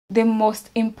The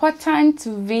most important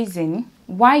reason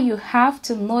why you have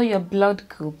to know your blood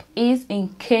group is in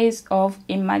case of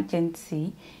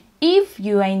emergency. If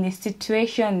you are in a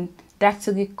situation that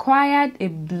required a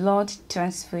blood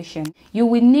transfusion, you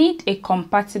will need a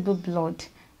compatible blood.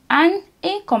 An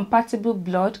incompatible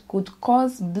blood could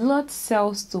cause blood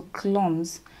cells to clump,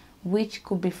 which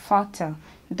could be fatal.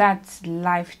 That's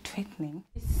life-threatening.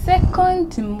 The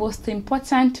second most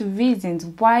important reason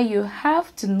why you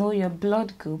have to know your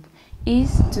blood group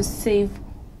is to save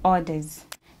others.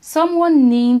 Someone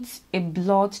needs a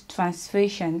blood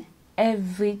transfusion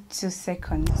every 2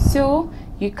 seconds, so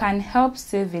you can help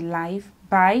save a life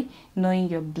by knowing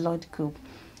your blood group.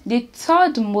 The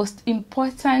third most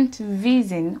important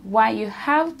reason why you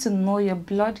have to know your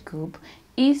blood group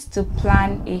is to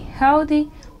plan a healthy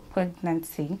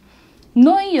pregnancy.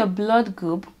 Knowing your blood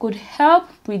group could help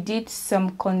predict some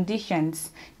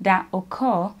conditions that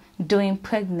occur during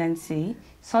pregnancy,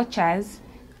 such as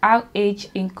Rh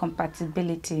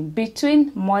incompatibility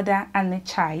between mother and a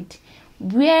child,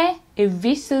 where a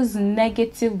rhesus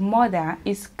negative mother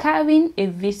is carrying a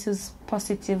rhesus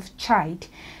positive child.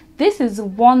 This is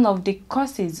one of the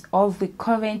causes of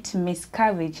recurrent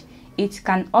miscarriage. It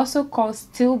can also cause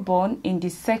stillborn in the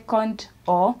 2nd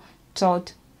or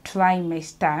 3rd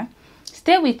trimester.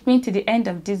 Stay with me to the end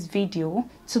of this video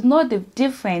to know the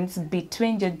difference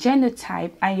between your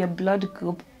genotype and your blood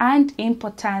group and the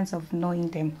importance of knowing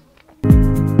them.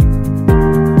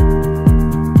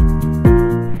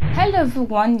 Hello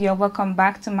everyone, you're welcome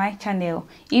back to my channel.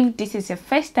 If this is your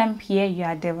first time here, you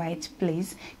are at the right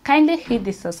place. Kindly hit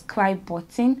the subscribe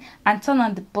button and turn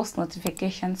on the post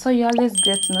notification so you always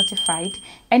get notified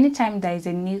anytime there is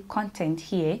a new content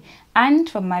here. And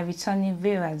for my returning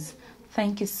viewers,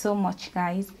 thank you so much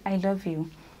guys, I love you.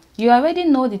 You already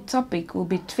know the topic we'll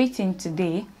be treating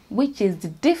today, which is the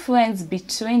difference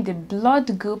between the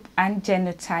blood group and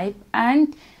genotype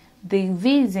and the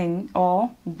reason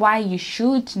or why you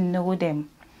should know them,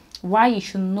 why you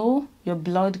should know your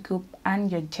blood group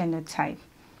and your genotype.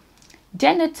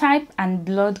 Genotype and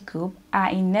blood group are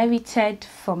inherited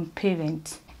from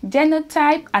parents.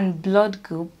 Genotype and blood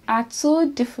group are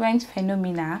two different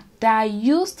phenomena that are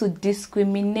used to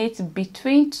discriminate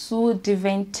between two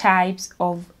different types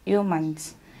of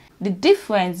humans. The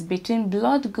difference between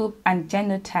blood group and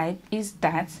genotype is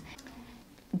that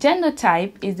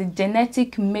genotype is the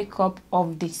genetic makeup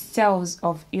of the cells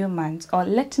of humans, or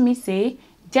let me say,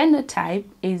 genotype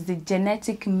is the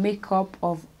genetic makeup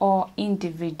of all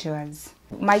individuals.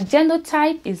 My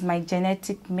genotype is my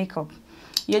genetic makeup.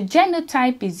 Your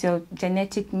genotype is your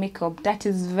genetic makeup that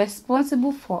is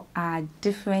responsible for our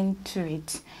different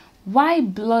traits. Why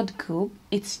blood group?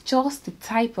 It's just the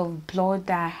type of blood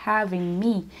that I have in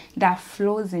me, that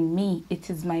flows in me. It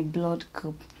is my blood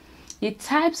group. The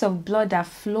types of blood that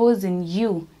flows in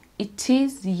you, it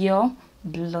is your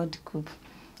blood group.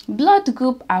 Blood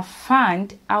group are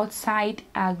found outside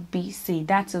RBC,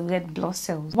 that's red blood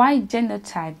cells. Why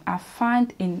genotype are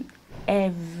found in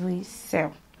every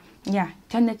cell. Yeah,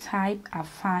 genotype are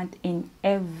found in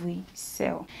every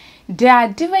cell. There are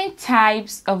different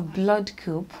types of blood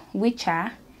group, which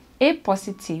are A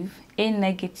positive, A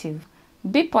negative,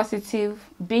 B positive,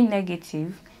 B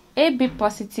negative, AB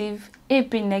positive,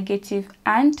 AB negative,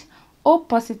 and O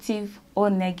positive, O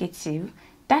negative.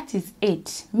 That is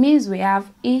 8. Means we have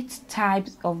 8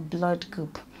 types of blood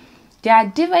group. There are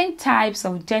different types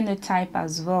of genotype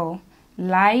as well,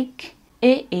 like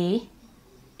AA,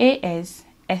 AS,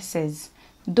 SS.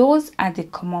 Those are the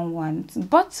common ones,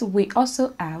 but we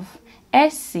also have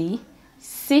SC,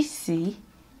 CC,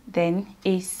 then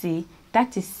AC.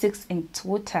 That is 6 in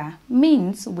total.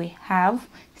 Means we have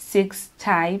 6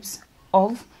 types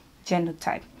of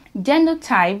genotype.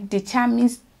 Genotype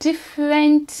determines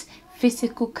different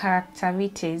physical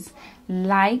characteristics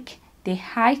like the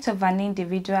height of an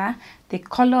individual, the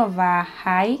color of our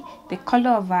eye, the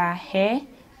color of our hair.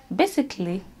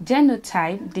 Basically,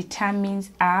 genotype determines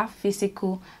our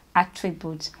physical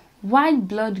attributes, while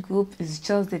blood group is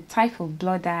just the type of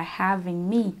blood that I have in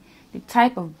me, the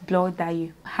type of blood that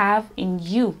you have in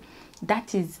you.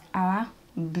 That is our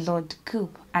blood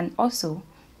group, and also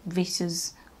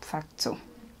rhesus factor,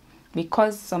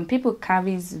 because some people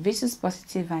carry rhesus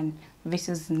positive and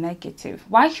rhesus negative.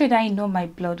 Why should I know my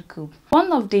blood group?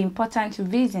 One of the important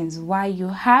reasons why you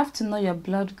have to know your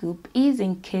blood group is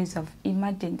in case of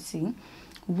emergency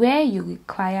where you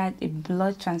require a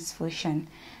blood transfusion.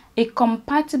 A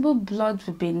compatible blood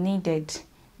will be needed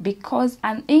because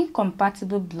an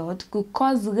incompatible blood could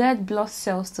cause red blood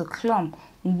cells to clump,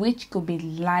 which could be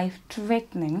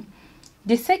life-threatening.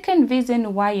 The second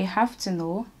reason why you have to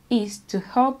know is to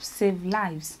help save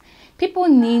lives. People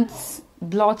need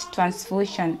blood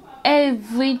transfusion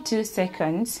every 2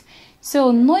 seconds,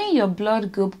 so knowing your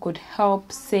blood group could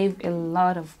help save a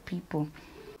lot of people.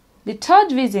 The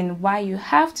third reason why you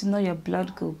have to know your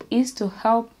blood group is to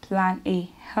help plan a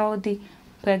healthy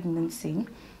pregnancy.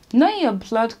 Knowing your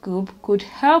blood group could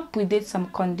help predict some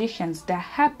conditions that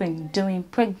happen during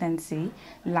pregnancy,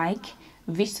 like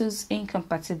rhesus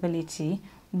incompatibility,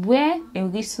 where a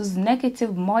rhesus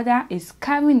negative mother is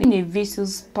carrying a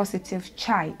rhesus positive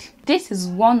child. This is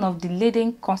one of the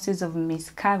leading causes of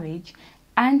miscarriage,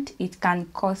 and it can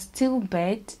cause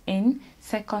stillbirth in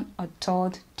 2nd or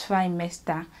 3rd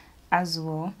trimester as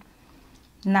well.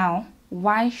 Now,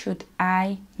 why should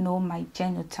I know my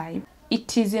genotype?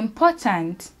 It is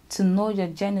important to know your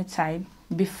genotype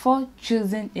before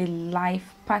choosing a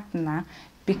life partner,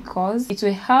 because it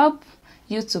will help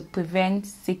you to prevent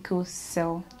sickle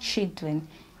cell children.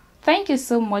 Thank you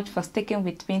so much for sticking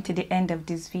with me to the end of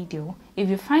this video. If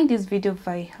you find this video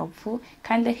very helpful,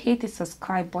 kindly hit the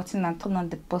subscribe button and turn on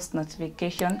the post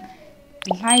notification,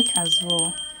 like as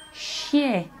well,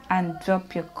 share and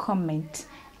drop your comment.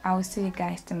 I will see you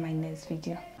guys in my next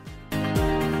video.